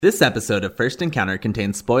This episode of First Encounter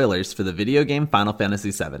contains spoilers for the video game Final Fantasy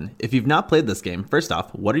VII. If you've not played this game, first off,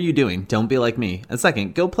 what are you doing? Don't be like me. And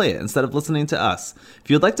second, go play it instead of listening to us. If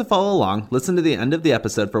you'd like to follow along, listen to the end of the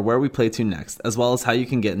episode for where we play to next, as well as how you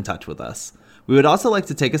can get in touch with us. We would also like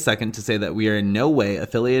to take a second to say that we are in no way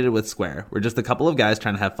affiliated with Square. We're just a couple of guys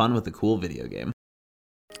trying to have fun with a cool video game.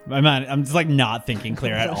 I'm just not thinking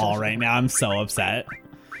clear at all right now. I'm so upset.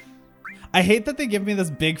 I hate that they give me this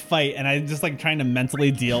big fight and I'm just trying to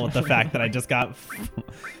mentally deal with the fact that I just got...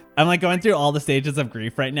 I'm going through all the stages of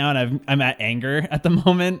grief right now and I'm at anger at the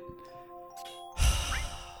moment.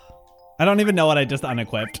 I don't even know what I just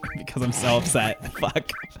unequipped because I'm so upset.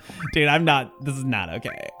 Fuck. Dude, this is not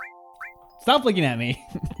okay. Stop looking at me.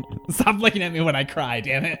 Stop looking at me when I cry,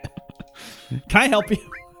 damn it. Can I help you?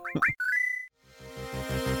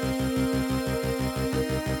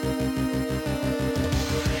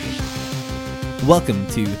 Welcome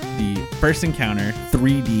to the First Encounter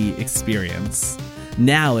 3D experience.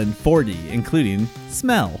 Now in 4D, including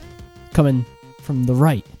smell. Coming from the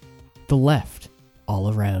right, the left,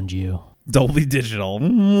 all around you. Dolby Digital. Just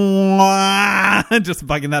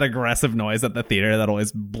fucking that aggressive noise at the theater that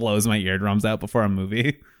always blows my eardrums out before a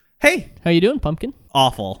movie. Hey. How you doing, Pumpkin?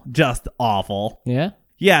 Awful. Just awful. Yeah?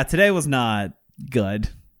 Yeah, today was not good.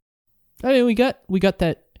 I mean, we got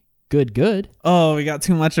that good. Oh, we got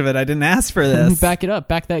too much of it. I didn't ask for this. Back it up.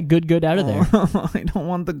 Back that good out of there. I don't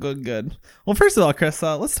want the good. Well, first of all, Chris,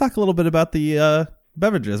 let's talk a little bit about the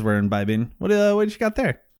beverages we're imbibing. What you got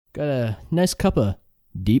there? Got a nice cup of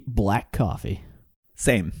deep black coffee.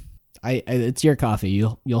 Same. It's your coffee.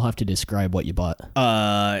 You'll have to describe what you bought.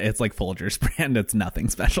 It's like Folgers brand. It's nothing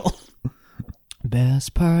special.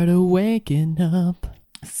 Best part of waking up.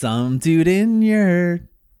 Some dude in your...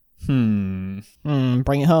 Bring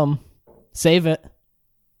it home. Save it.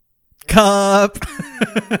 Cup.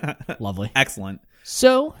 Lovely. Excellent.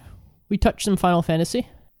 So, we touched some Final Fantasy.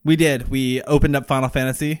 We did. We opened up Final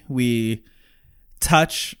Fantasy. We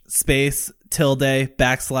touch space tilde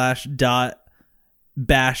backslash dot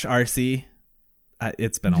bash RC.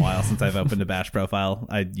 It's been a while since I've opened a bash profile.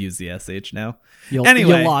 I use the SH now. You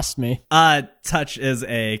lost me. Touch is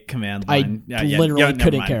a command line. Literally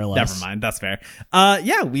couldn't care less. Never mind. That's fair.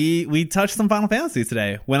 We touched some Final Fantasy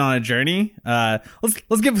today. Went on a journey.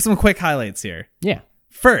 Let's give some quick highlights here. Yeah.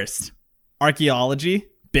 First, archaeology.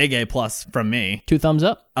 Big A+ from me. 2 thumbs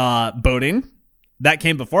up. Boating. That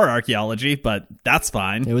came before archaeology, but that's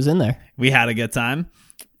fine. It was in there. We had a good time.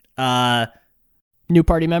 New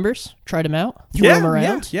party members, tried them out, threw them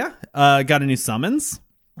around. Yeah. Got a new summons.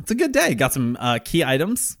 It's a good day. Got some key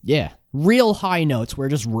items. Yeah. Real high notes. We're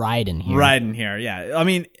just riding here. Yeah. I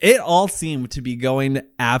mean, it all seemed to be going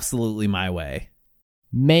absolutely my way.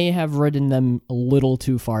 May have ridden them a little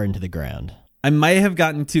too far into the ground. I might have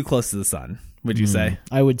gotten too close to the sun, would you say?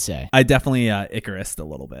 I would say. I definitely Icarus'd a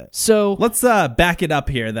little bit. So let's back it up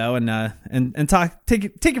here, though, and talk.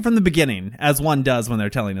 Take it from the beginning, as one does when they're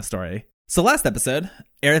telling a story. So last episode,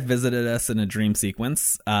 Aerith visited us in a dream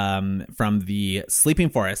sequence from the Sleeping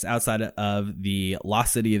Forest outside of the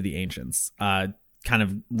Lost City of the Ancients. Kind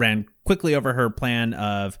of ran quickly over her plan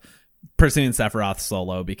of pursuing Sephiroth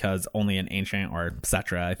solo because only an Ancient or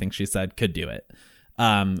Cetra, I think she said, could do it.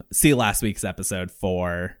 See last week's episode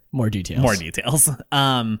for more details.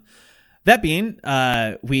 That being,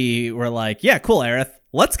 we were like, yeah, cool, Aerith.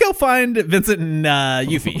 Let's go find Vincent and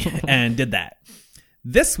Yuffie, and did that.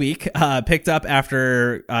 This week, picked up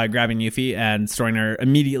after grabbing Yuffie and storing her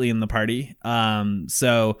immediately in the party.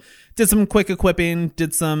 So did some quick equipping,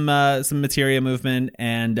 did some materia movement,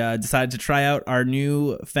 and decided to try out our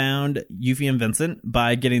new found Yuffie and Vincent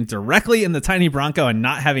by getting directly in the tiny Bronco and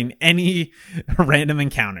not having any random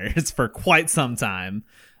encounters for quite some time.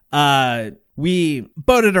 We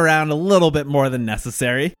boated around a little bit more than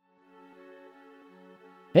necessary.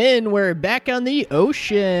 And we're back on the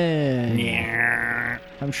ocean. Yeah.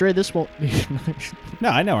 I'm sure this won't be... No,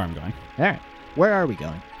 I know where I'm going. All right. Where are we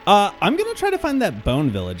going? I'm going to try to find that bone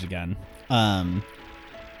village again.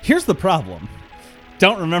 Here's the problem.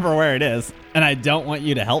 Don't remember where it is, and I don't want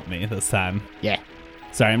you to help me this time. Yeah.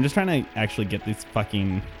 Sorry, I'm just trying to actually get these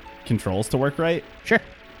fucking controls to work right. Sure.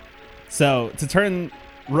 So, to turn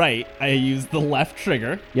right, I use the left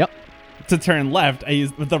trigger. Yep. To turn left, I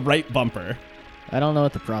use the right bumper. I don't know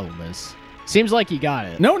what the problem is. Seems like you got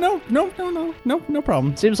it. No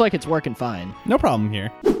problem. Seems like it's working fine. No problem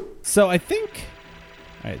here. So I think...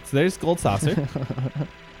 All right, so there's Gold Saucer.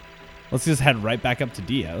 Let's just head right back up to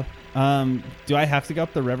Dio. Do I have to go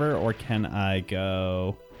up the river, or can I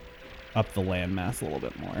go up the landmass a little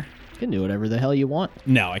bit more? can do whatever the hell you want.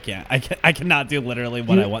 No, I can't. I cannot do literally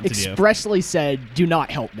what I want to do. Expressly said, do not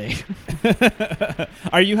help me.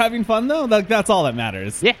 Are you having fun, though? That's all that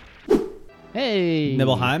matters. Yeah. Hey.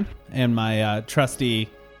 Nibelheim and my trusty...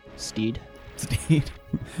 Steed.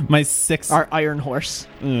 My 6... Our iron horse.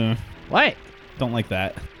 What? Don't like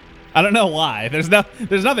that. I don't know why. There's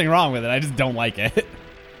nothing wrong with it. I just don't like it.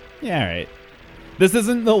 Yeah, all right. This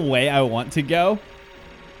isn't the way I want to go.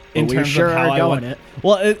 In terms of how I want it.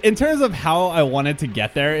 Well, in terms of how I wanted to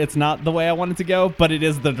get there, it's not the way I wanted to go, but it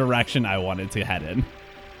is the direction I wanted to head in.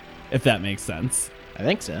 If that makes sense. I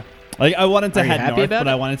think so. Like, I wanted to head north, but it?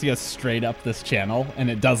 I wanted to go straight up this channel, and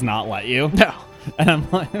it does not let you. No. And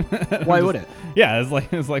I'm like... Why would it? Yeah,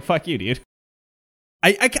 it's like, fuck you, dude.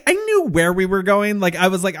 I knew where we were going. Like, I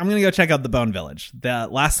was like, I'm going to go check out the Bone Village. The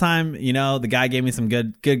last time, the guy gave me some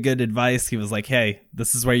good advice. He was like, hey,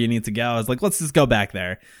 this is where you need to go. I was like, let's just go back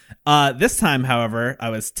there. This time, however, I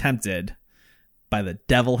was tempted by the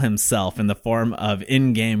devil himself in the form of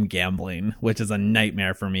in-game gambling, which is a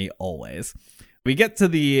nightmare for me always. We get to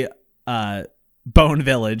the Bone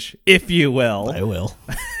Village, if you will. I will.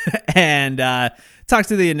 And talk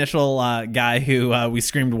to the initial guy who we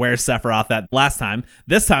screamed, "Where's Sephiroth?" at last time.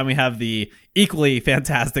 This time we have the equally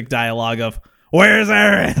fantastic dialogue of, "Where's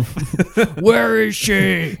Aerith? Where is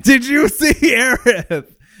she? Did you see Aerith?"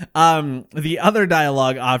 The other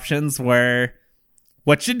dialogue options were,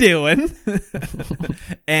 "What you doing?"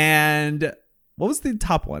 And what was the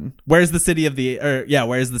top one? Where's the city of the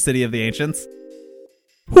ancients?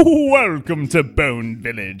 Welcome to Bone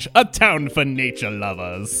Village, a town for nature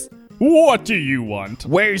lovers. What do you want?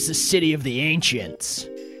 Where's the city of the ancients?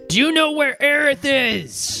 Do you know where Aerith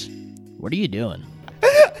is? What are you doing?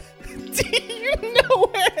 Do you know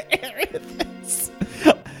where Aerith is?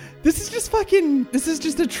 This is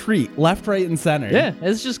just a treat, left, right, and center. Yeah,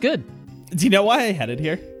 it's just good. Do you know why I headed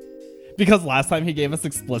here? Because last time he gave us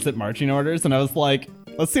explicit marching orders, and I was like,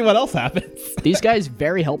 let's see what else happens. These guys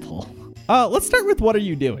very helpful. Let's start with what are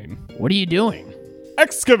you doing? What are you doing?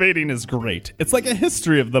 Excavating is great. It's like a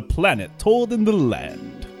history of the planet told in the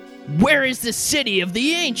land. Where is the city of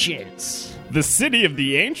the ancients? The city of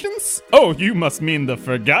the ancients? Oh, you must mean the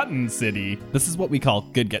forgotten city. This is what we call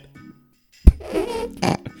good get.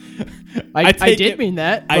 I did mean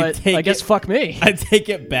that, but I guess fuck me. I take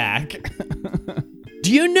it back.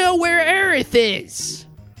 Do you know where Aerith is?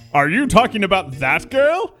 Are you talking about that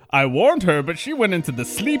girl? I warned her, but she went into the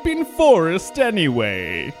sleeping forest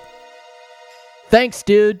anyway. Thanks,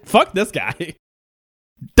 dude. Fuck this guy.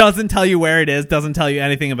 Doesn't tell you where it is, doesn't tell you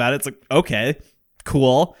anything about it. It's like, okay,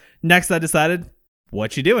 cool. Next I decided,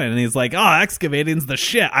 what you doing? And he's like, oh, excavating's the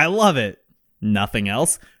shit. I love it. Nothing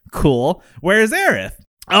else. Cool. Where's Aerith?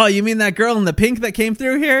 Oh, you mean that girl in the pink that came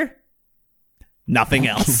through here? Nothing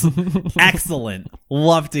else. Excellent.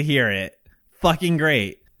 Love to hear it. Fucking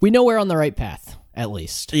great. We know we're on the right path, at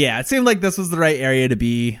least. Yeah, it seemed like this was the right area to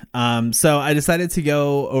be. So I decided to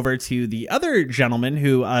go over to the other gentleman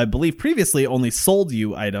who I believe previously only sold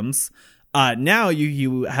you items. Now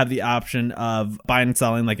you have the option of buying and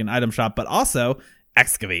selling like an item shop, but also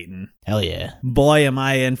excavating. Hell yeah. Boy, am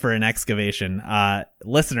I in for an excavation.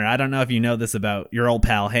 Listener, I don't know if you know this about your old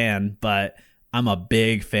pal Han, but I'm a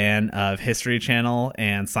big fan of History Channel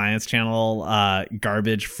and Science Channel,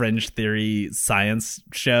 garbage fringe theory science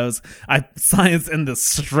shows. Science in the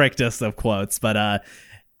strictest of quotes, but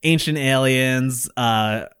Ancient Aliens,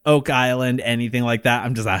 Oak Island, anything like that.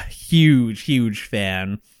 I'm just a huge, huge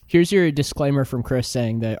fan. Here's your disclaimer from Chris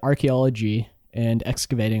saying that archaeology and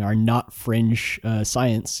excavating are not fringe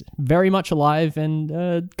science. Very much alive and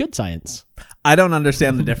good science. I don't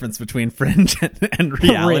understand the difference between fringe and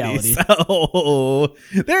reality. So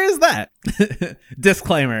there is that.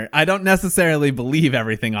 Disclaimer. I don't necessarily believe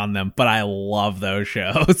everything on them, but I love those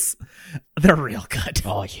shows. They're real good.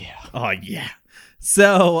 Oh, yeah. Oh, yeah.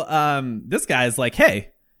 So this guy's like,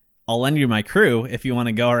 hey, I'll lend you my crew if you want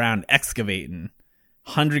to go around excavating.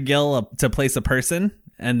 100 gil to place a person,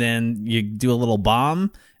 and then you do a little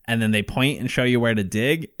bomb, and then they point and show you where to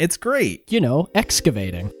dig. It's great. You know,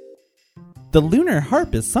 excavating. The lunar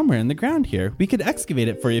harp is somewhere in the ground here. We could excavate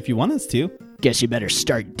it for you if you want us to. Guess you better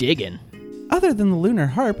start digging. Other than the lunar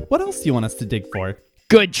harp, what else do you want us to dig for?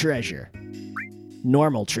 Good treasure.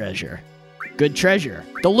 Normal treasure. Good treasure.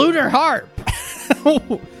 The lunar harp!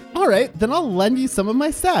 All right, then I'll lend you some of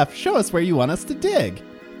my staff. Show us where you want us to dig.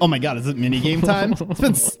 Oh my god, is it minigame time?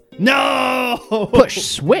 No! Push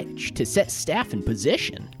switch to set staff in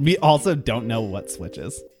position. We also don't know what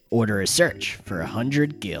switches. Order a search for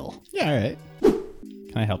 100 gil. Yeah, all right.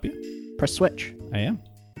 Can I help you? Press switch. I am.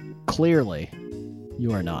 Clearly,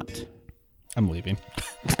 you are not. I'm leaving.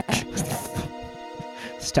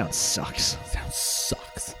 This town sucks. Sounds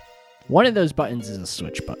sucks. One of those buttons is a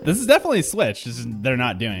switch button. This is definitely a switch. They're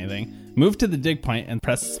not doing anything. Move to the dig point and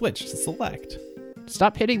press switch to select.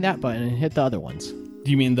 Stop hitting that button and hit the other ones.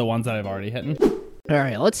 Do you mean the ones that I've already hit? All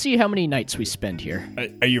right, let's see how many nights we spend here.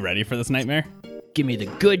 Are you ready for this nightmare? Give me the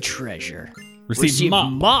good treasure. Receive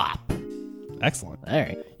mop. mop. Excellent. All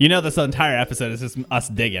right. You know this entire episode is just us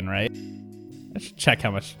digging, right? I should check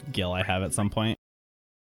how much gil I have at some point.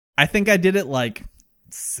 I think I did it like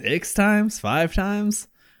 5 times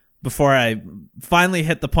before I finally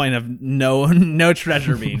hit the point of no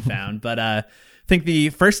treasure being found. But I think the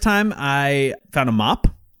first time I found a mop.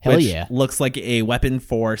 Hell which yeah. looks like a weapon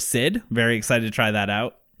for Sid. Very excited to try that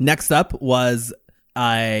out. Next up was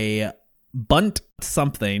a bunt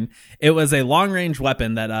something. It was a long range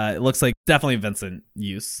weapon that it looks like definitely Vincent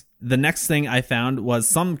use. The next thing I found was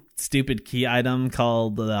some stupid key item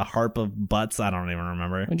called the Harp of Butts. I don't even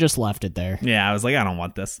remember. I just left it there. Yeah, I was like, I don't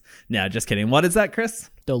want this. No, just kidding. What is that, Chris?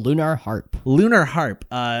 The Lunar Harp. Lunar Harp.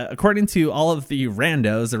 According to all of the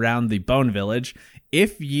randos around the Bone Village,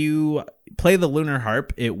 if you play the Lunar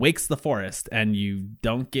Harp, it wakes the forest and you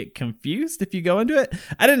don't get confused if you go into it.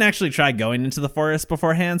 I didn't actually try going into the forest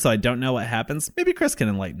beforehand, so I don't know what happens. Maybe Chris can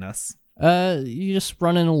enlighten us. You just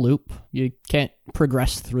run in a loop. You can't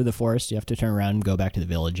progress through the forest. You have to turn around and go back to the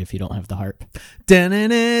village if you don't have the harp. So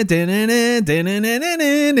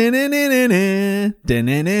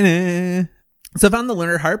I found the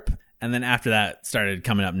Lunar Harp, and then after that started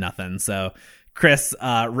coming up nothing. So Chris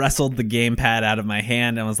wrestled the gamepad out of my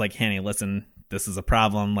hand and was like, Hanny, listen, this is a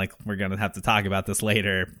problem. Like, we're going to have to talk about this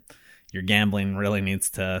later. Your gambling really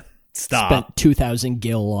needs to stop. Spent 2,000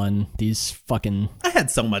 gil on these fucking... I had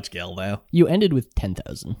so much gil, though. You ended with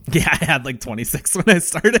 10,000. Yeah, I had like 26 when I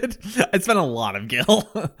started. I spent a lot of gil.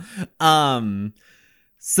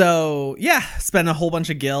 So yeah, spent a whole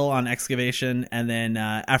bunch of gil on excavation, and then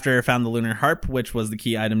after I found the Lunar Harp, which was the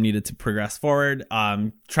key item needed to progress forward,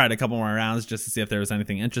 tried a couple more rounds just to see if there was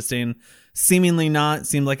anything interesting. Seemingly not.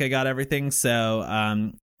 Seemed like I got everything,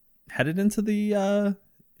 so headed into the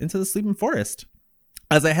Sleeping Forest.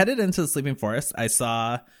 As I headed into the Sleeping Forest, I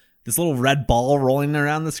saw this little red ball rolling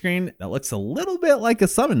around the screen that looks a little bit like a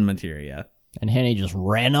summon materia. And Hanny just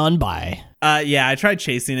ran on by. Yeah, I tried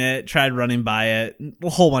chasing it, tried running by it. A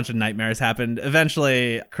whole bunch of nightmares happened.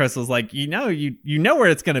 Eventually, Chris was like, you know where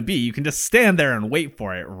it's going to be. You can just stand there and wait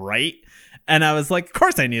for it, right? And I was like, of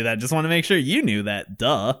course I knew that. Just want to make sure you knew that.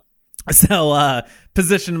 Duh. So,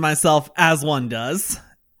 positioned myself as one does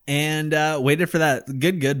and waited for that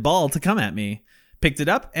good ball to come at me. Picked it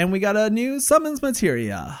up, and we got a new summons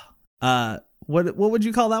materia. What would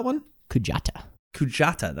you call that one?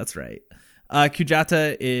 Kujata, that's right.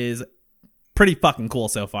 Kujata is pretty fucking cool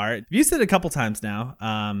so far. I've used it a couple times now.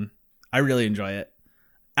 I really enjoy it.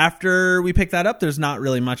 After we pick that up, there's not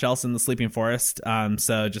really much else in the Sleeping Forest.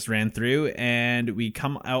 So just ran through, and we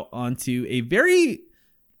come out onto a very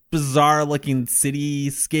bizarre looking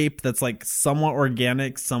cityscape that's like somewhat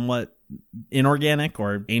organic, somewhat inorganic,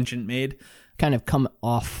 or ancient made. Kind of come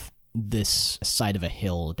off this side of a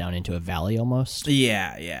hill down into a valley almost.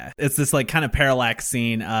 Yeah. It's this like kind of parallax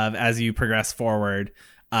scene of as you progress forward,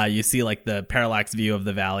 you see like the parallax view of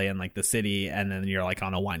the valley and like the city, and then you're like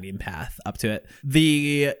on a winding path up to it.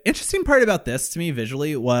 The interesting part about this to me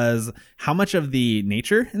visually was how much of the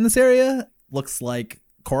nature in this area looks like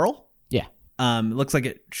coral. Yeah. It looks like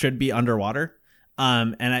it should be underwater.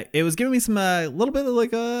 And it was giving me some a little bit of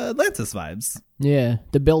like Atlantis vibes. Yeah,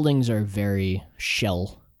 the buildings are very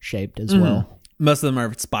shell shaped as well. Most of them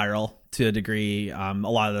are spiral to a degree. A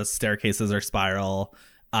lot of the staircases are spiral,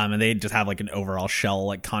 and they just have like an overall shell,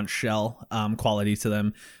 like conch shell quality to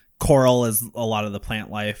them. Coral is a lot of the plant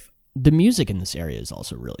life. The music in this area is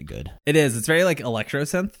also really good. It is. It's very like electro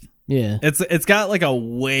synth. Yeah. It's got like a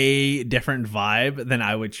way different vibe than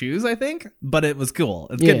I would choose, I think, but it was cool.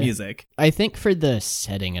 It's good music. I think for the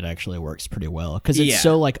setting, it actually works pretty well because it's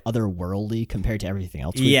so like otherworldly compared to everything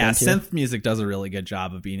else we've been to. Synth music does a really good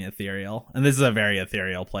job of being ethereal, and this is a very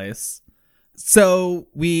ethereal place. So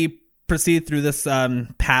we proceed through this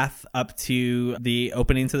path up to the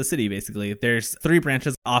opening to the city, basically. There's 3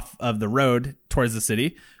 branches off of the road towards the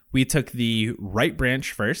city. We took the right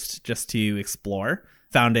branch first just to explore.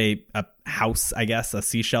 Found a house, I guess, a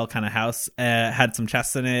seashell kind of house. Had some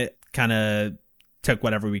chests in it, kind of took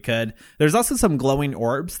whatever we could. There's also some glowing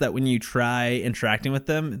orbs that when you try interacting with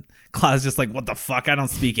them, Claw's just like, what the fuck? I don't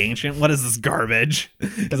speak ancient. What is this garbage?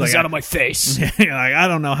 It's like, out of my face. You're like, I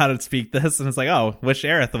don't know how to speak this. And it's like, oh, wish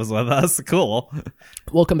Aerith was with us. Cool.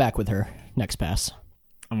 We'll come back with her next pass.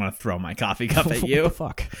 I'm going to throw my coffee cup at you. What the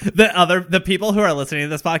fuck? The people who are listening to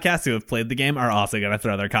this podcast who have played the game are also going to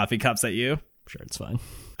throw their coffee cups at you. Sure, it's fine.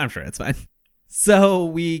 I'm sure it's fine. So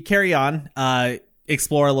we carry on,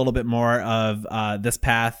 explore a little bit more of this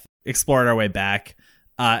path, explored our way back,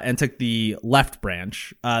 and took the left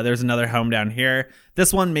branch. There's another home down here.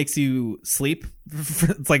 This one makes you sleep.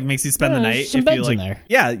 It's like makes you spend the night. Some if beds you like, in there.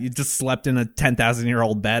 yeah, you just slept in a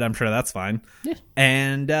 10,000-year-old bed. I'm sure that's fine. Yeah.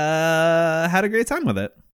 And had a great time with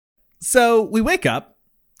it. So we wake up,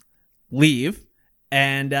 leave,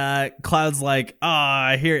 and Cloud's like,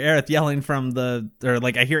 I hear Aerith yelling from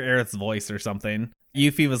I hear Aerith's voice or something.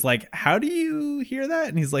 Yuffie was like, how do you hear that?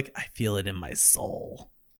 And he's like, I feel it in my soul.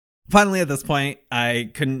 Finally, at this point,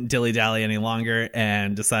 I couldn't dilly-dally any longer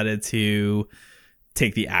and decided to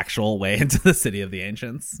take the actual way into the City of the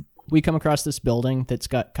Ancients. We come across this building that's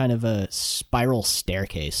got kind of a spiral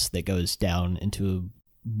staircase that goes down into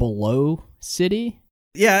below city.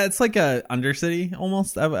 Yeah, it's like a undercity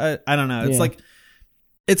almost. I don't know. It's like,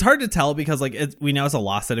 it's hard to tell because like we know it's a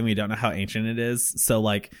lost city and we don't know how ancient it is. So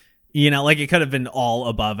like, like it could have been all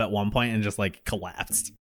above at one point and just like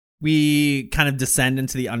collapsed. We kind of descend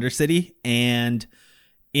into the Undercity, and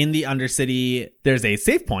in the Undercity, there's a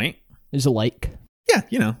save point. There's a lake.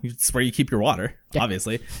 Yeah, it's where you keep your water,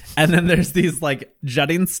 obviously. And then there's these like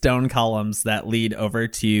jutting stone columns that lead over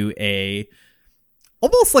to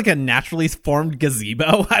almost like a naturally formed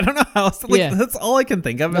gazebo. I don't know how else. That's all I can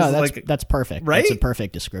think of. No, that's perfect. Right? That's a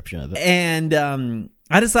perfect description of it. And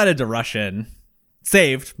I decided to rush in.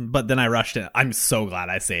 Saved, but then I rushed in. I'm so glad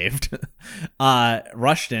I saved.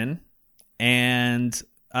 Rushed in and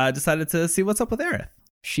decided to see what's up with Aerith.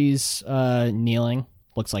 She's kneeling.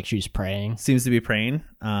 Looks like she's praying. Seems to be praying.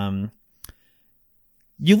 You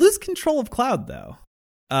lose control of Cloud, though.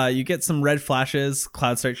 You get some red flashes.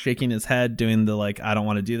 Cloud starts shaking his head, doing the I don't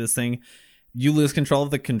want to do this thing. You lose control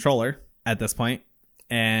of the controller at this point,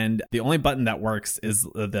 and the only button that works is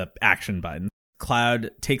the action button. Cloud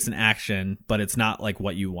takes an action, but it's not like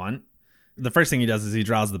what you want. The first thing he does is he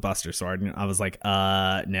draws the Buster Sword, and I was like,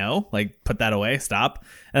 no, put that away, stop.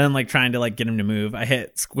 And then trying to get him to move, I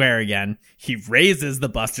hit square again. He raises the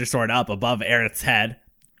Buster Sword up above Aerith's head.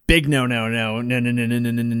 Big no.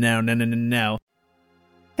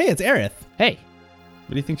 Hey, it's Aerith. Hey. What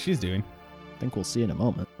do you think she's doing? I think we'll see in a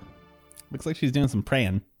moment. Looks like she's doing some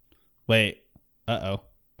praying. Wait.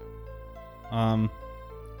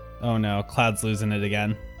 Oh no, Cloud's losing it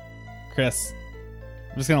again. Chris,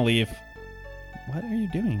 I'm just gonna leave. What are you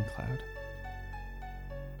doing, Cloud?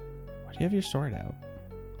 Why do you have your sword out?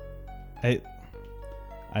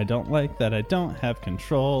 I don't like that I don't have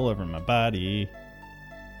control over my body.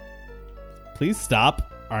 Please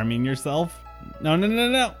stop arming yourself. No.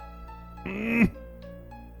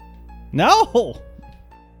 No!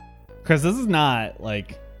 Chris, this is not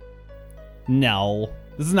no.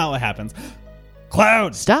 This is not what happens.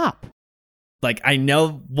 Cloud! Stop! I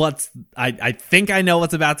know I think I know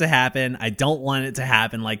what's about to happen. I don't want it to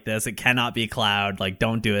happen like this. It cannot be Cloud.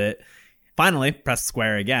 Don't do it. Finally, press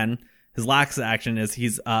square again. His last action is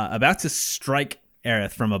he's about to strike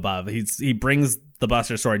Aerith from above. He brings the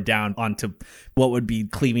Buster Sword down onto what would be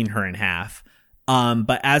cleaving her in half.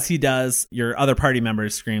 But as he does, your other party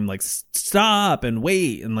members scream stop and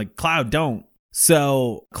wait, and Cloud, don't.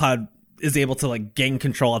 So Cloud is able to gain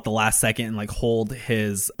control at the last second and hold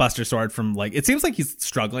his Buster Sword from it seems like he's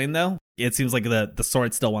struggling though. It seems like the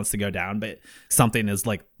sword still wants to go down, but something is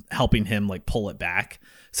helping him pull it back.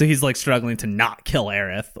 So he's struggling to not kill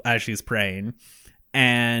Aerith as she's praying.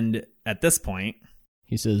 And at this point,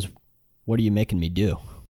 he says, "What are you making me do?"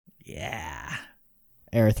 Yeah.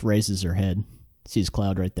 Aerith raises her head, sees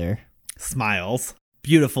Cloud right there. Smiles.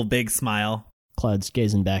 Beautiful big smile. Cloud's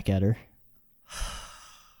gazing back at her.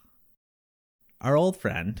 Our old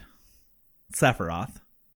friend, Sephiroth,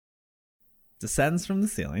 descends from the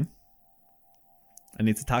ceiling. I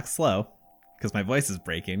need to talk slow because my voice is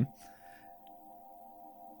breaking.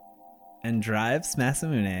 And drives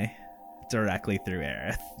Masamune directly through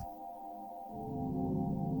Aerith.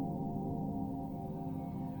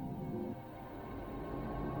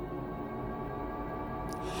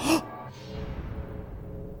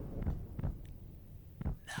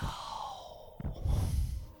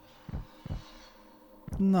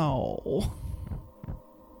 No.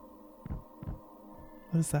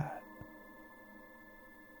 What is that?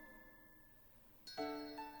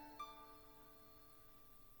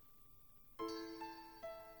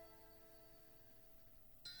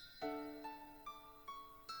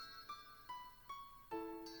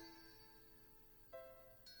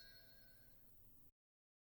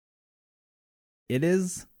 It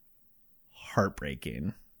is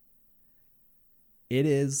heartbreaking. It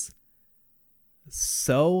is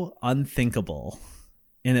so unthinkable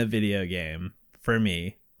in a video game for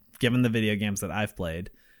me. given the video games that I've played,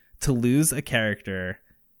 to lose a character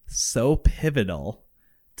so pivotal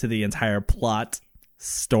to the entire plot,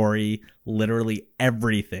 story, literally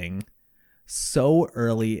everything, so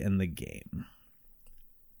early in the game.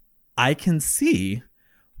 I can see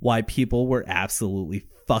why people were absolutely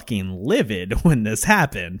fucking livid when this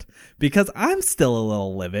happened, because I'm still a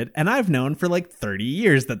little livid, and I've known for like 30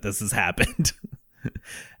 years that this has happened.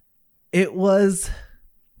 It was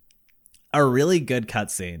a really good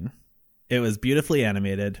cutscene. It was beautifully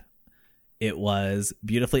animated. It was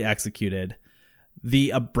beautifully executed.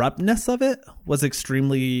 The abruptness of it was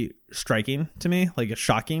extremely striking to me, like it's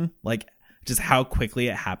shocking, like just how quickly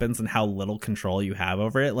it happens and how little control you have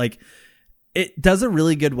over it. Like it does a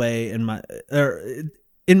really good way in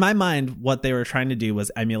my mind. What they were trying to do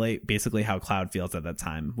was emulate basically how Cloud feels at that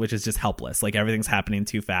time, which is just helpless. Like everything's happening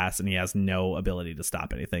too fast and he has no ability to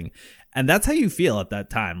stop anything. And that's how you feel at that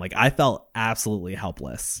time. Like I felt absolutely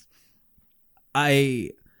helpless.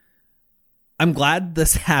 I'm glad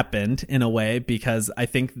this happened in a way, because I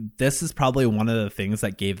think this is probably one of the things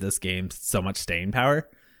that gave this game so much staying power,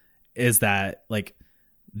 is that like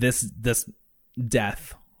this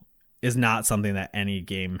death is not something that any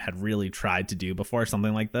game had really tried to do before,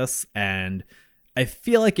 something like this. And I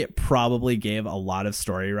feel like it probably gave a lot of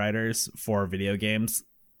story writers for video games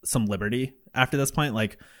some liberty after this point.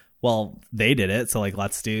 Like, well, they did it, so like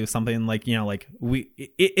let's do something like, you know, like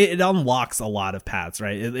it unlocks a lot of paths,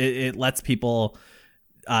 right? It lets people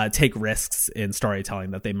take risks in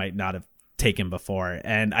storytelling that they might not have taken before.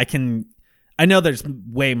 And I know there's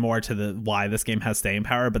way more to the why this game has staying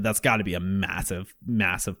power, but that's got to be a massive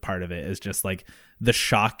part of it, is just like the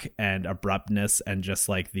shock and abruptness and just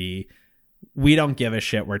like we don't give a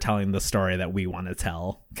shit, we're telling the story that we want to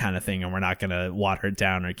tell kind of thing, and we're not going to water it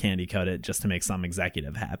down or candy coat it just to make some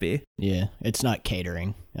executive happy. Yeah, it's not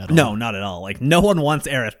catering at all. No, not at all. Like no one wants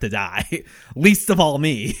Aerith to die, least of all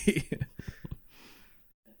me.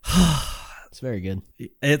 It's very good.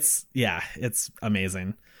 It's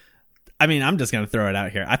amazing. I mean, I'm just going to throw it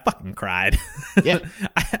out here. I fucking cried. Yeah.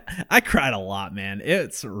 I cried a lot, man.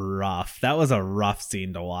 It's rough. That was a rough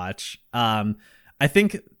scene to watch. I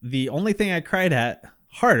think the only thing I cried at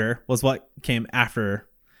harder was what came after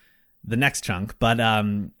the next chunk, but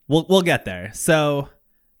we'll get there. So,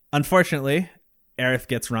 unfortunately, Aerith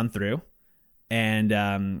gets run through, and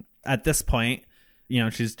at this point, you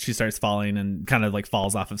know, she starts falling and kind of like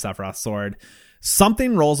falls off of Sephiroth's sword.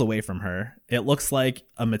 Something rolls away from her. It looks like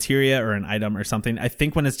a materia or an item or something. I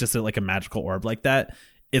think when it's just like a magical orb like that,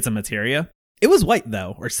 it's a materia. It was white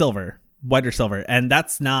though, or silver. White or silver, and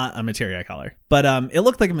that's not a materia color, but it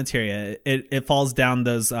looked like a materia. It falls down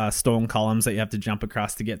those stone columns that you have to jump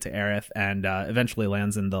across to get to Aerith, and eventually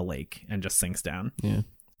lands in the lake and just sinks down. Yeah.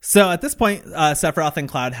 So at this point, Sephiroth and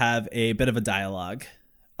Cloud have a bit of a dialogue.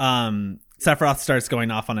 Sephiroth starts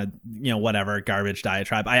going off on a whatever garbage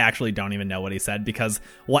diatribe. I actually don't even know what he said, because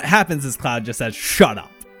what happens is Cloud just says, "Shut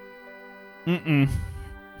up."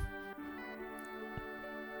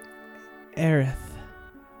 Aerith.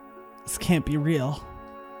 This can't be real.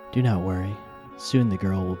 Do not worry. Soon the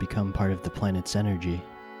girl will become part of the planet's energy.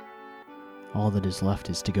 All that is left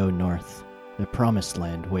is to go north. The promised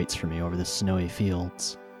land waits for me over the snowy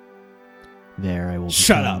fields. There I will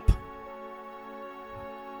Shut up.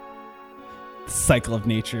 The cycle of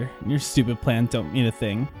nature and your stupid plan don't mean a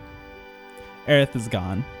thing. Aerith is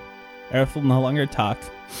gone. Aerith will no longer talk,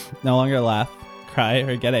 no longer laugh, cry,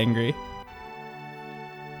 or get angry.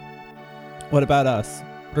 What about us?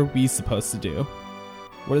 What are we supposed to do?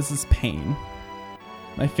 What is this pain?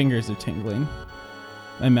 My fingers are tingling.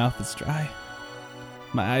 My mouth is dry.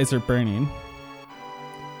 My eyes are burning.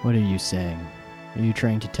 What are you saying? Are you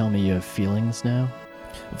trying to tell me you have feelings now?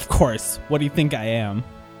 Of course. What do you think I am?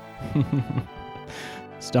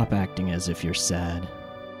 Stop acting as if you're sad.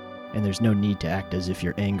 And there's no need to act as if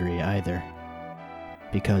you're angry either.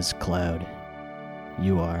 Because, Cloud,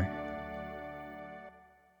 you are.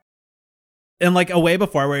 And like a way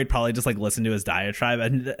before where he'd probably just like listen to his diatribe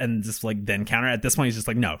and just like then counter. At this point, he's just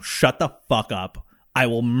like, no, shut the fuck up. I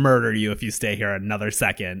will murder you if you stay here another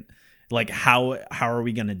second. Like, how are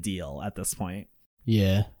we going to deal at this point?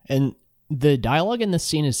 Yeah. And the dialogue in this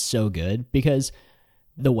scene is so good, because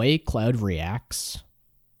the way Cloud reacts,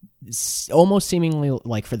 almost seemingly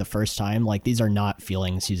like for the first time, like these are not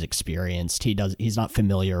feelings he's experienced. He's not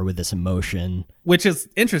familiar with this emotion. Which is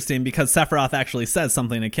interesting, because Sephiroth actually says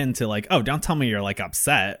something akin to like, oh, don't tell me you're like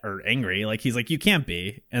upset or angry. Like he's like, you can't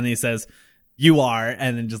be. And he says, you are,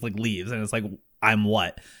 and then just like leaves. And it's like, I'm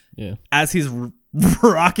what? Yeah. As he's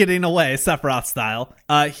rocketing away, Sephiroth style,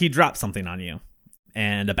 he drops something on you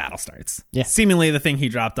and a battle starts. Yeah. Seemingly the thing he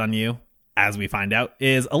dropped on you as we find out,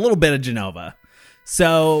 is a little bit of Jenova.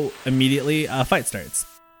 So immediately a fight starts.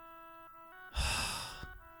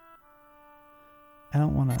 I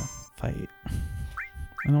don't want to fight.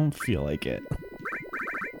 I don't feel like it.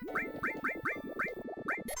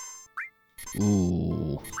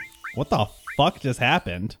 Ooh, What the fuck just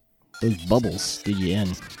happened? those bubbles did you in.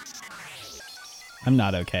 I'm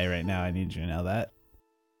not okay right now. I need you to know that.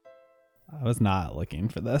 I was not looking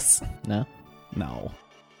for this. No? No.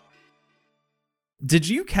 Did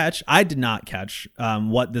you catch? I did not catch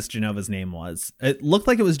what this Jenova's name was. It looked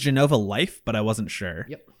like it was Jenova Life, but I wasn't sure.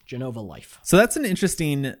 Yep. Jenova Life. So that's an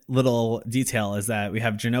interesting little detail, is that we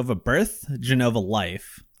have Jenova Birth, Jenova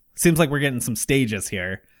Life. Seems like we're getting some stages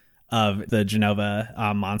here of the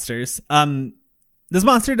Jenova monsters. This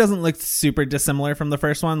monster doesn't look super dissimilar from the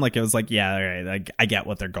first one. Like, it was like, yeah, all right, I get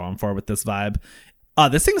what they're going for with this vibe.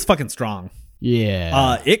 This thing's fucking strong.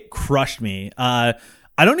 Yeah. It crushed me. I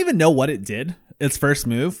don't even know what it did, its first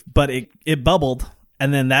move, but it bubbled,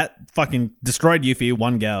 and then that fucking destroyed Yuffie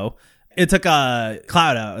one go. It took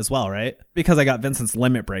Cloud out as well, right? Because I got Vincent's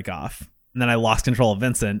limit break off, and then I lost control of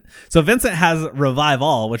Vincent. So Vincent has Revive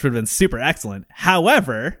All, which would have been super excellent.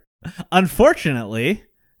 However, unfortunately,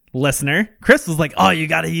 listener, Chris was like, oh, you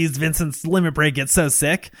got to use Vincent's limit break. It's so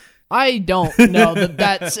sick. I don't know that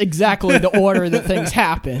that's exactly the order that things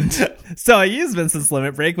happened. So I used Vincent's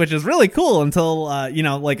limit break, which is really cool until,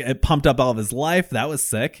 like it pumped up all of his life. That was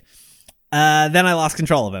sick. Then I lost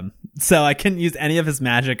control of him. So I couldn't use any of his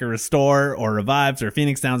magic or restore or revives or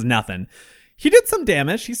Phoenix Downs, nothing. He did some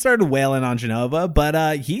damage. He started wailing on Jenova,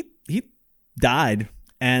 but he died.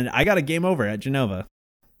 And I got a game over at Jenova.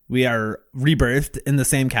 We are rebirthed in the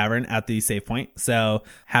same cavern at the save point, so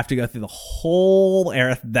have to go through the whole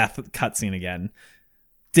Aerith death cutscene again.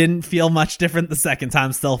 Didn't feel much different the second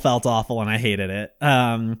time, still felt awful, and I hated it.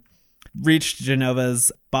 Reached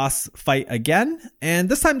Jenova's boss fight again, and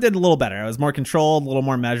this time did a little better. I was more controlled, a little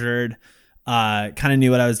more measured, kind of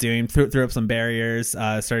knew what I was doing, threw up some barriers,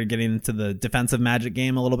 started getting into the defensive magic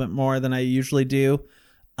game a little bit more than I usually do.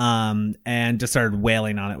 And just started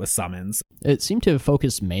wailing on it with summons. It seemed to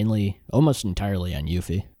focus mainly, almost entirely on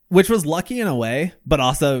Yuffie. Which was lucky in a way, but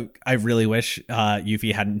also I really wish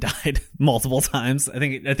Yuffie hadn't died multiple times. I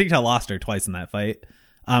think I lost her twice in that fight.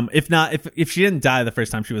 If she didn't die the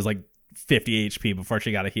first time, she was like 50 HP before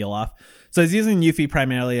she got a heal off. So I was using Yuffie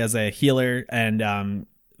primarily as a healer, and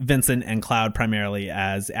Vincent and Cloud primarily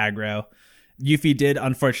as aggro. Yuffie did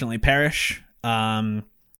unfortunately perish.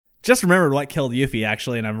 Just remembered what killed Yuffie,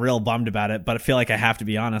 actually, and I'm real bummed about it, but I feel like I have to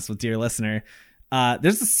be honest with dear listener.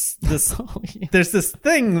 There's this there's this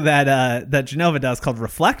thing that Jenova does called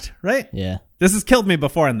Reflect, right? Yeah. This has killed me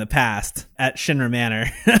before in the past at Shinra Manor.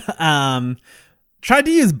 Tried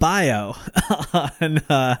to use Bio on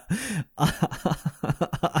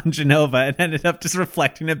Jenova and ended up just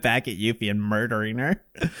reflecting it back at Yuffie and murdering her.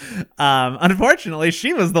 Unfortunately,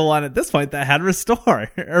 she was the one at this point that had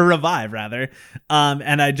Restore, or Revive rather.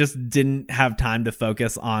 And I just didn't have time to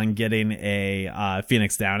focus on getting a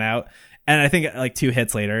Phoenix Down out. And I think like 2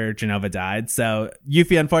 hits later, Jenova died. So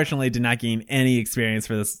Yuffie unfortunately did not gain any experience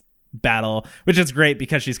for this battle, which is great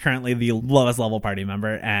because she's currently the lowest level party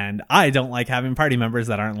member, and I don't like having party members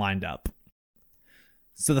that aren't lined up.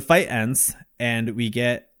 So the fight ends, and we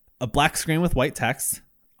get a black screen with white text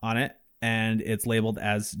on it, and it's labeled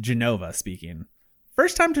as Jenova speaking.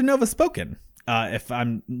 First time Jenova spoken, if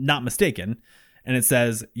I'm not mistaken. And it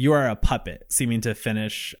says, "You are a puppet," seeming to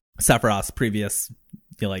finish Sephiroth's previous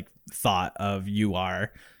thought of "you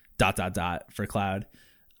are ... for Cloud.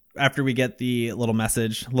 After we get the little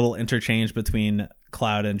message, little interchange between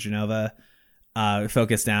Cloud and Jenova,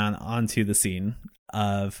 focus down onto the scene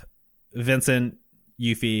of Vincent,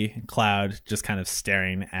 Yuffie, Cloud just kind of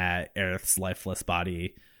staring at Aerith's lifeless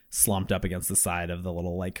body slumped up against the side of the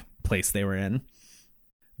little place they were in.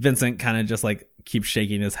 Vincent kind of just keeps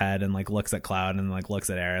shaking his head and looks at Cloud and looks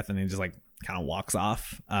at Aerith, and he just kind of walks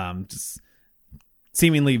off, just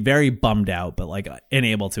seemingly very bummed out, but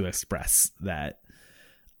unable to express that.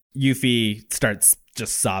 Yuffie starts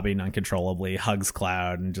just sobbing uncontrollably, hugs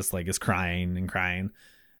Cloud, and just is crying and crying.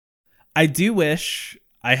 I do wish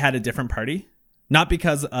I had a different party, not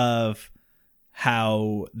because of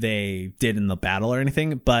how they did in the battle or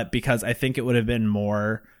anything, but because I think it would have been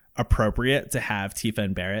more appropriate to have Tifa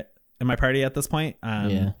and Barrett in my party at this point.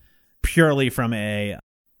 Purely from a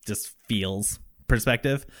just feels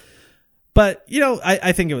perspective. But,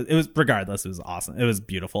 I think it was regardless, it was awesome. It was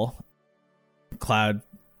beautiful. Cloud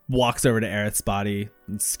walks over to Aerith's body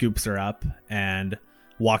and scoops her up and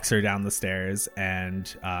walks her down the stairs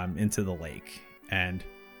and into the lake and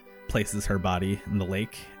places her body in the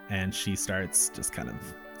lake, and she starts just kind of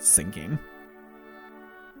sinking.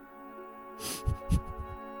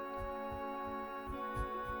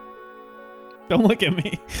 Don't look at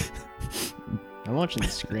me. I'm watching the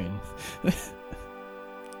screen.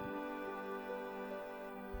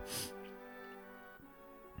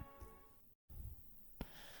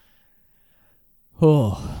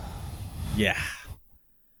 Oh, Yeah.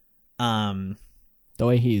 the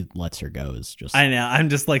way he lets her go is just. I know. I'm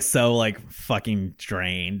just like so like fucking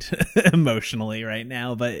drained emotionally right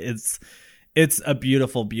now, but it's a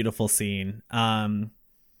beautiful, beautiful scene.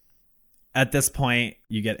 At this point,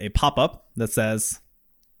 you get a pop-up that says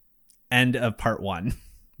end of part 1.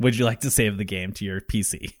 Would you like to save the game to your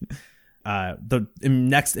PC? The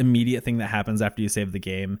next immediate thing that happens after you save the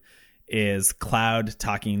game is Cloud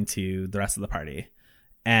talking to the rest of the party.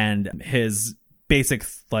 And his basic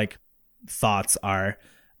like thoughts are,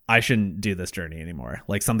 I shouldn't do this journey anymore.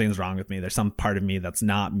 Like something's wrong with me. There's some part of me that's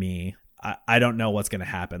not me. I don't know what's going to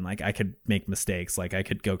happen. Like I could make mistakes. Like I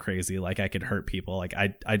could go crazy. Like I could hurt people. Like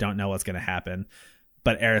I don't know what's going to happen.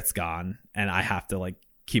 But Aerith's gone and I have to like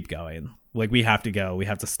keep going. Like we have to go. We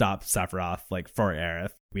have to stop Sephiroth like for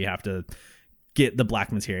Aerith. We have to get the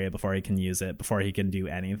black materia before he can use it, before he can do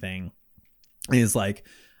anything. He's like,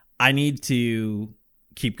 I need to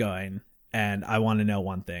keep going. And I want to know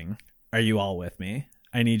one thing. Are you all with me?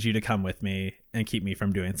 I need you to come with me and keep me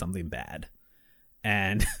from doing something bad.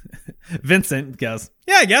 And Vincent goes,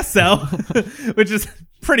 yeah, I guess so. Which is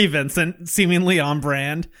pretty Vincent, seemingly on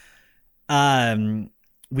brand.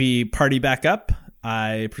 We party back up.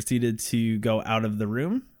 I proceeded to go out of the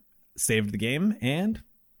room, saved the game, and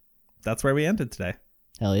that's where we ended today.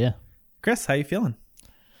 Hell yeah. Chris, how you feeling?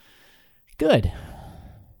 Good.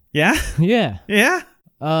 Yeah? Yeah. Yeah?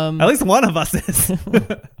 At least one of us is.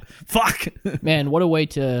 Fuck. Man, what a way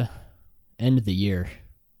to end the year,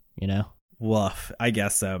 you know? Woof. I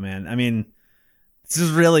guess so, man. I mean, this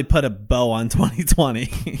just really put a bow on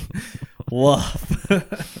 2020. Woof.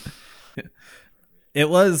 It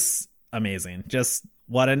was amazing. Just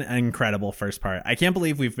what an incredible first part. I can't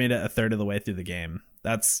believe we've made it a third of the way through the game.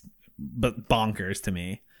 That's bonkers to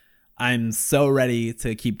me. I'm so ready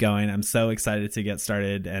to keep going. I'm so excited to get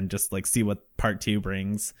started and just like see what part 2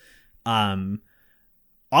 brings.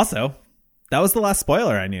 Also, that was the last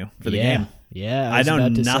spoiler I knew for the game. Yeah, I know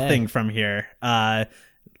nothing from here.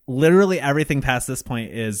 Literally everything past this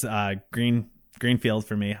point is greenfield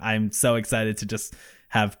for me. I'm so excited to just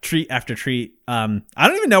have treat after treat. I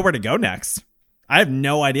don't even know where to go next. I have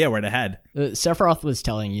no idea where to head. Sephiroth was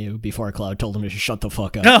telling you before Cloud told him to shut the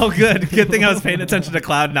fuck up. Oh, good. Good thing I was paying attention to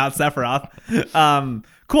Cloud, not Sephiroth.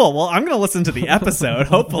 Cool. Well, I'm going to listen to the episode.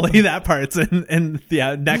 Hopefully that part's in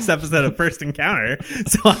the next episode of First Encounter,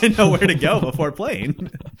 so I know where to go before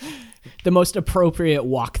playing. The most appropriate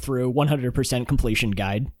walkthrough, 100% completion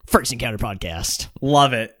guide. First Encounter podcast.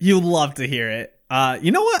 Love it. You love to hear it.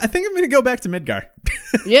 You know what? I think I'm going to go back to Midgar.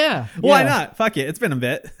 Yeah. Why not? Fuck it. It's been a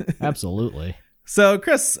bit. Absolutely. So,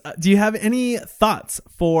 Chris, do you have any thoughts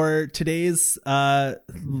for today's,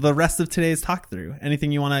 the rest of today's talk through?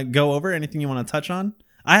 Anything you want to go over? Anything you want to touch on?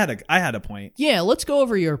 I had a point. Yeah, let's go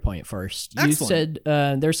over your point first. Excellent. You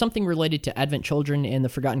said there's something related to Advent Children and the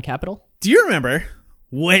Forgotten Capital. Do you remember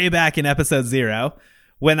way back in episode 0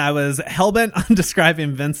 when I was hellbent on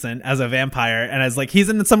describing Vincent as a vampire and I was like, he's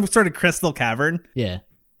in some sort of crystal cavern? Yeah.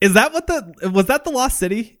 Is that was that the Lost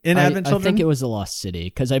City in Advent Children? I think it was the Lost City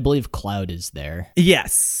because I believe Cloud is there.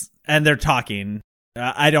 Yes. And they're talking.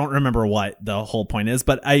 I don't remember what the whole point is,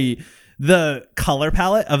 but the color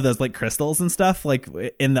palette of those like crystals and stuff like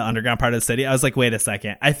in the underground part of the city, I was like, wait a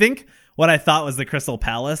second. I think what I thought was the Crystal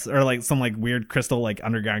Palace or like some like weird crystal like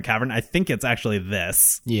underground cavern, I think it's actually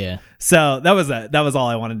this. Yeah. So that was all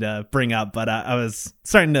I wanted to bring up, but I was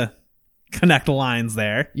starting to connect lines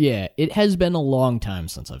there. Yeah, it has been a long time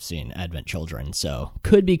since I've seen Advent Children, so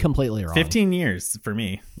could be completely wrong. 15 years for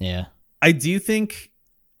me. Yeah. I do think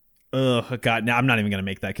oh god, now I'm not even gonna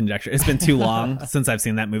make that conjecture. It's been too long since I've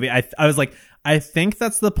seen that movie. I was like, I think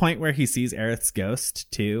that's the point where he sees Aerith's ghost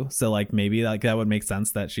too. So like maybe like that would make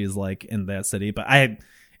sense that she's like in that city. But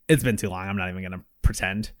it's been too long. I'm not even gonna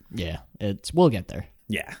pretend. Yeah, we'll get there.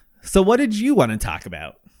 Yeah. So what did you want to talk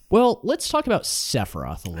about? Well, let's talk about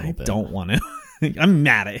Sephiroth a little bit. I don't want to. I'm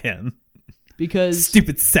mad at him because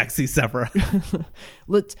stupid, sexy Sephiroth.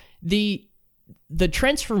 the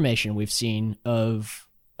transformation we've seen of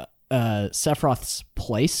Sephiroth's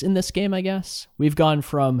place in this game, I guess. We've gone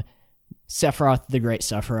from Sephiroth, the great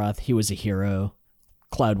Sephiroth, he was a hero,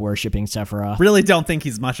 Cloud worshipping Sephiroth. Really don't think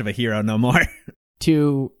he's much of a hero no more.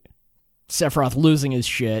 To Sephiroth losing his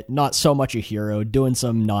shit, not so much a hero, doing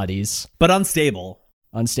some naughties. But unstable.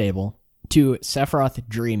 To Sephiroth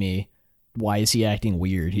dreamy, why is he acting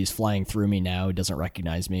weird? He's flying through me now. He doesn't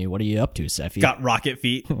recognize me. What are you up to, Sephi? Got rocket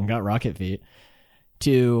feet. Got rocket feet.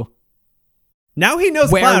 To now he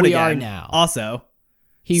knows where Cloud we again. are now. Also,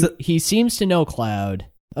 He seems to know Cloud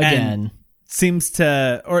again. Seems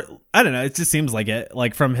to, or I don't know, it just seems like it.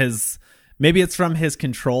 Like from his, maybe it's from his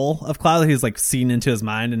control of Cloud. He's like seen into his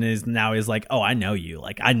mind, and he's like, oh, I know you.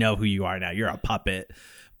 Like I know who you are now. You're a puppet.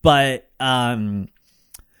 But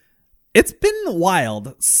it's been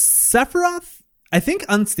wild. Sephiroth, I think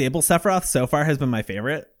Unstable Sephiroth so far has been my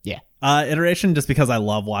favorite. Yeah. Iteration, just because I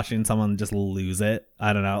love watching someone just lose it.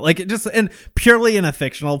 I don't know, like it just, and purely in a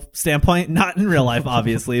fictional standpoint, not in real life,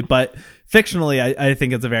 obviously, but fictionally, I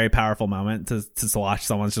think it's a very powerful moment to watch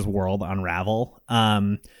someone's just world unravel.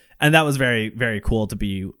 And that was very, very cool to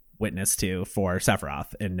be witness to for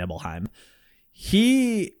Sephiroth in Nibelheim.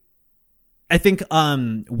 I think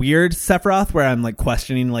weird Sephiroth, where I'm like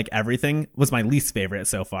questioning like everything, was my least favorite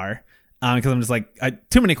so far. Because I'm just like,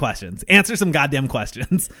 too many questions. Answer some goddamn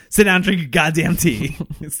questions. Sit down, drink your goddamn tea.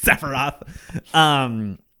 Sephiroth.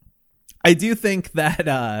 I do think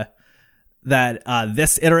that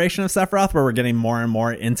this iteration of Sephiroth, where we're getting more and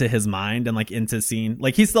more into his mind and like into seeing,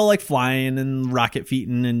 like he's still like flying and rocket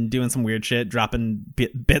feeting and doing some weird shit, dropping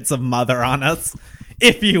bits of mother on us,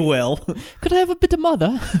 if you will. Could I have a bit of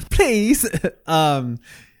mother? Please.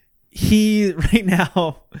 He right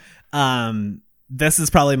now, this is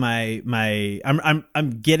probably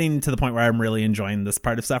I'm getting to the point where I'm really enjoying this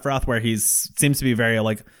part of Sephiroth, where seems to be very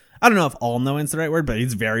like, I don't know if all-knowing is the right word, but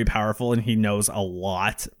he's very powerful and he knows a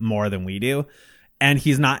lot more than we do. And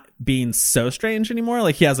he's not being so strange anymore.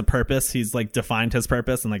 Like he has a purpose. He's like defined his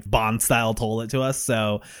purpose and like Bond style told it to us.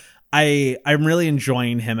 So I'm really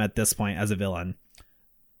enjoying him at this point as a villain.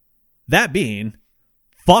 That being,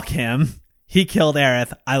 fuck him. He killed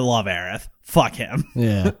Aerith. I love Aerith. Fuck him.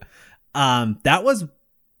 Yeah. That was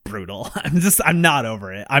brutal. I'm not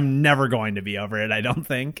over it. I'm never going to be over it, I don't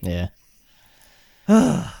think. Yeah.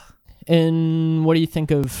 And what do you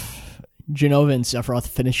think of Jenova and Sephiroth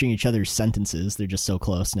finishing each other's sentences? They're just so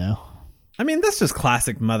close now. I mean, that's just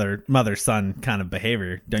classic mother-son kind of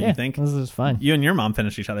behavior, don't you think? This is fine. You and your mom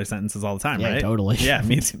finish each other's sentences all the time, right? Yeah, totally. Yeah,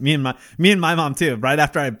 me and my mom too. Right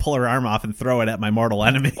after I pull her arm off and throw it at my mortal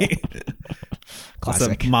enemy.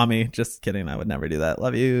 Classic. Also, mommy, just kidding. I would never do that.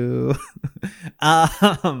 Love you.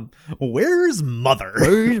 Where's mother?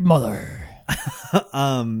 Where's mother?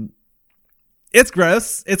 It's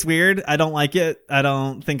gross. It's weird. I don't like it. I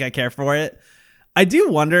don't think I care for it. I do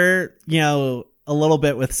wonder, a little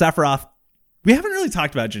bit with Sephiroth. We haven't really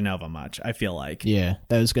talked about Jenova much, I feel like. Yeah,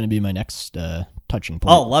 that was going to be my next touching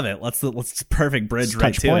point. Oh, love it. Let's perfect bridge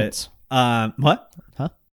right to points. it. What? Huh?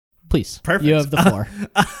 Please. Perfect. You have the floor.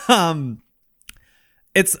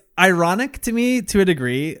 It's ironic to me to a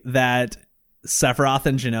degree that Sephiroth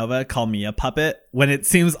and Jenova call me a puppet when it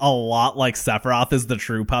seems a lot like Sephiroth is the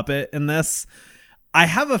true puppet in this. I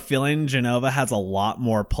have a feeling Jenova has a lot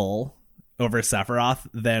more pull over Sephiroth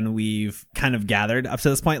than we've kind of gathered up to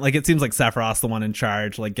this point. Like it seems like Sephiroth's the one in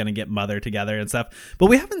charge, like gonna get Mother together and stuff. But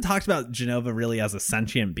we haven't talked about Jenova really as a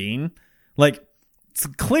sentient being. Like it's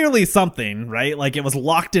clearly something, right? Like it was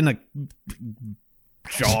locked in a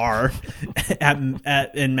jar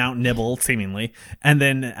in Mount Nibble, seemingly, and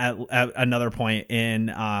then at another point in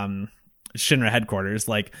Shinra headquarters,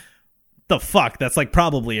 like the fuck, that's like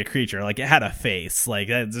probably a creature. Like it had a face, like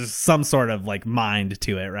there's some sort of like mind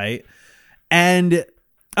to it, right? And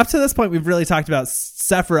up to this point, we've really talked about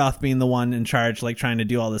Sephiroth being the one in charge, like trying to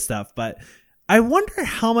do all this stuff. But I wonder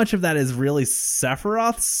how much of that is really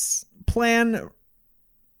Sephiroth's plan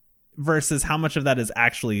versus how much of that is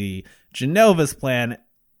actually Jenova's plan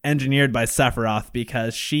engineered by Sephiroth,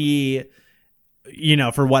 because she,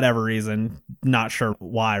 for whatever reason, not sure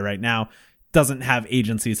why right now, doesn't have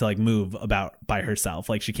agency to like move about by herself.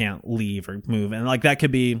 Like she can't leave or move. And like that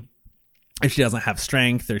could be if she doesn't have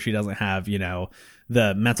strength or she doesn't have,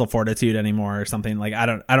 the mental fortitude anymore or something. Like I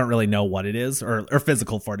don't really know what it is, or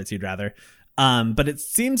physical fortitude rather. But it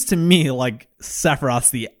seems to me like Sephiroth's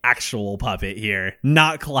the actual puppet here,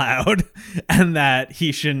 not Cloud, and that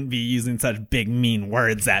he shouldn't be using such big mean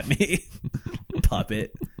words at me.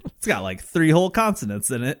 Puppet. It's got like 3 whole consonants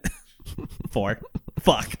in it. 4.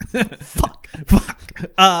 Fuck.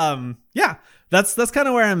 Yeah. That's kind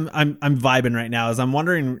of where I'm vibing right now. Is I'm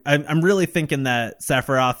wondering, I'm really thinking that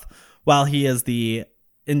Sephiroth, while he is the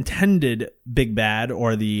intended big bad,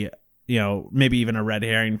 or the maybe even a red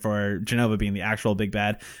herring for Jenova being the actual big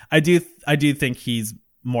bad, I do think he's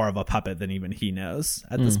more of a puppet than even he knows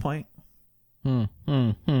at this point.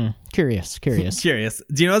 Curious. Curious.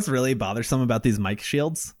 Do you know what's really bothersome about these mic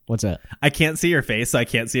shields? What's that? I can't see your face, so I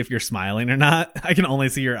can't see if you're smiling or not. I can only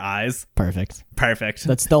see your eyes. Perfect.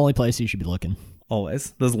 That's the only place you should be looking.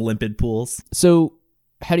 always. Those limpid pools. So,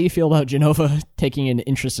 how do you feel about Jenova taking an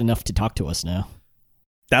interest enough to talk to us now?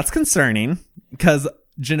 That's concerning, because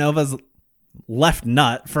Jenova's left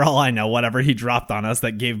nut, for all I know, whatever he dropped on us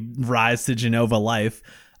that gave rise to Jenova life,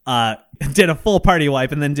 did a full party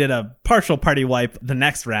wipe and then did a partial party wipe the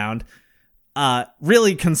next round.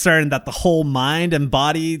 Really concerned that the whole mind and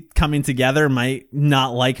body coming together might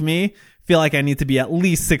not like me. Feel like I need to be at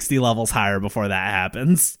least 60 levels higher before that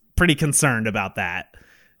happens. Pretty concerned about that.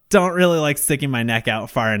 Don't really like sticking my neck out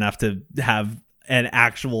far enough to have an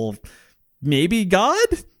actual maybe God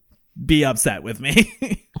be upset with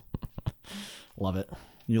me. Love it.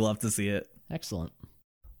 You love to see it. Excellent.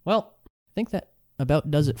 Well, I think that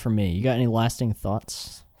about does it for me. You got any lasting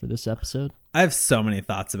thoughts for this episode? I have so many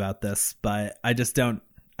thoughts about this, but I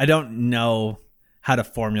don't know how to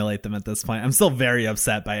formulate them at this point. I'm still very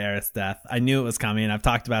upset by Aerith's death. I knew it was coming. I've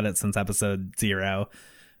talked about it since episode 0,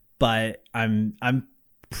 but I'm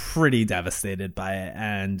pretty devastated by it,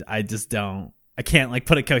 and I can't like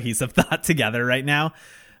put a cohesive thought together right now.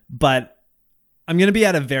 But I'm going to be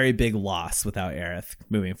at a very big loss without Aerith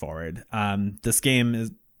moving forward. This game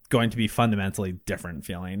is going to be fundamentally different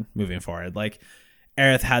feeling moving forward. Like,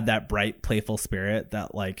 Aerith had that bright, playful spirit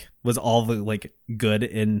that like was all the like good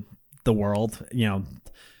in the world, you know.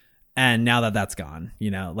 And now that that's gone,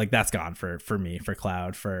 you know, like that's gone for me, for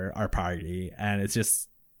Cloud, for our party, and it's just,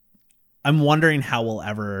 I'm wondering how we'll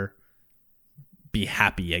ever be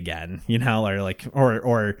happy again, you know, or like,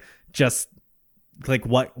 or just like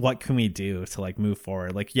what can we do to like move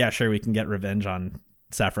forward? Like, yeah, sure, we can get revenge on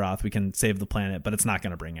Sephiroth, we can save the planet, but it's not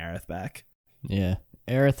going to bring Aerith back. Yeah,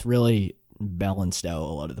 Aerith really balanced out a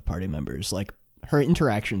lot of the party members. Like, her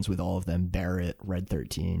interactions with all of them, Barrett, Red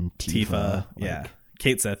 13, Tifa, yeah,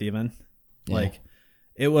 Kate Sith even. Yeah. Like,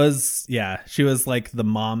 it was, yeah, she was like the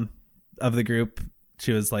mom of the group.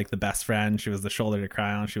 She was like the best friend. She was the shoulder to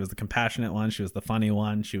cry on. She was the compassionate one. She was the funny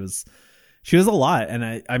one. She was a lot.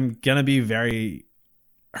 And I'm going to be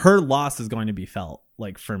her loss is going to be felt,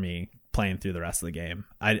 like, for me playing through the rest of the game.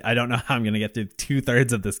 I don't know how I'm going to get through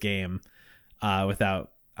 2/3 of this game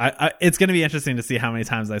without, it's going to be interesting to see how many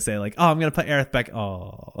times I say like, oh, I'm going to put Aerith back.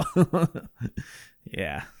 Oh,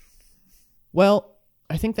 yeah. Well,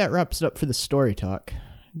 I think that wraps it up for the story talk.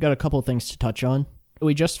 Got a couple of things to touch on.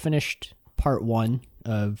 We just finished part 1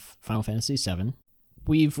 of Final Fantasy VII.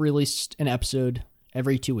 We've released an episode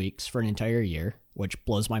every 2 weeks for an entire year, which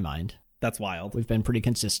blows my mind. That's wild. We've been pretty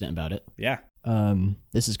consistent about it. Yeah.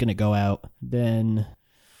 This is going to go out then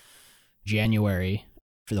January.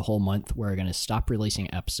 For the whole month, we're going to stop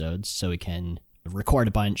releasing episodes so we can record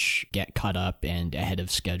a bunch, get caught up and ahead of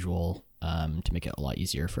schedule, to make it a lot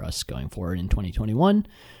easier for us going forward in 2021.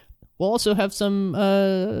 We'll also have some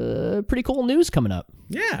pretty cool news coming up.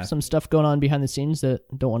 Yeah. Some stuff going on behind the scenes that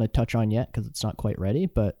I don't want to touch on yet because it's not quite ready,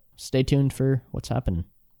 but stay tuned for what's happening.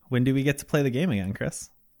 When do we get to play the game again, Chris?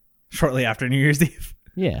 Shortly after New Year's Eve?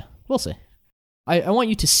 Yeah, we'll see. I want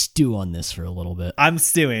you to stew on this for a little bit. I'm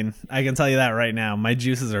stewing. I can tell you that right now. My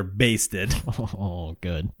juices are basted. Oh,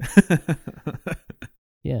 good.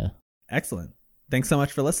 Yeah. Excellent. Thanks so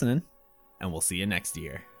much for listening, and we'll see you next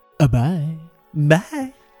year. Bye.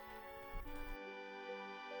 Bye.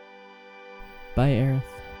 Bye, Aerith.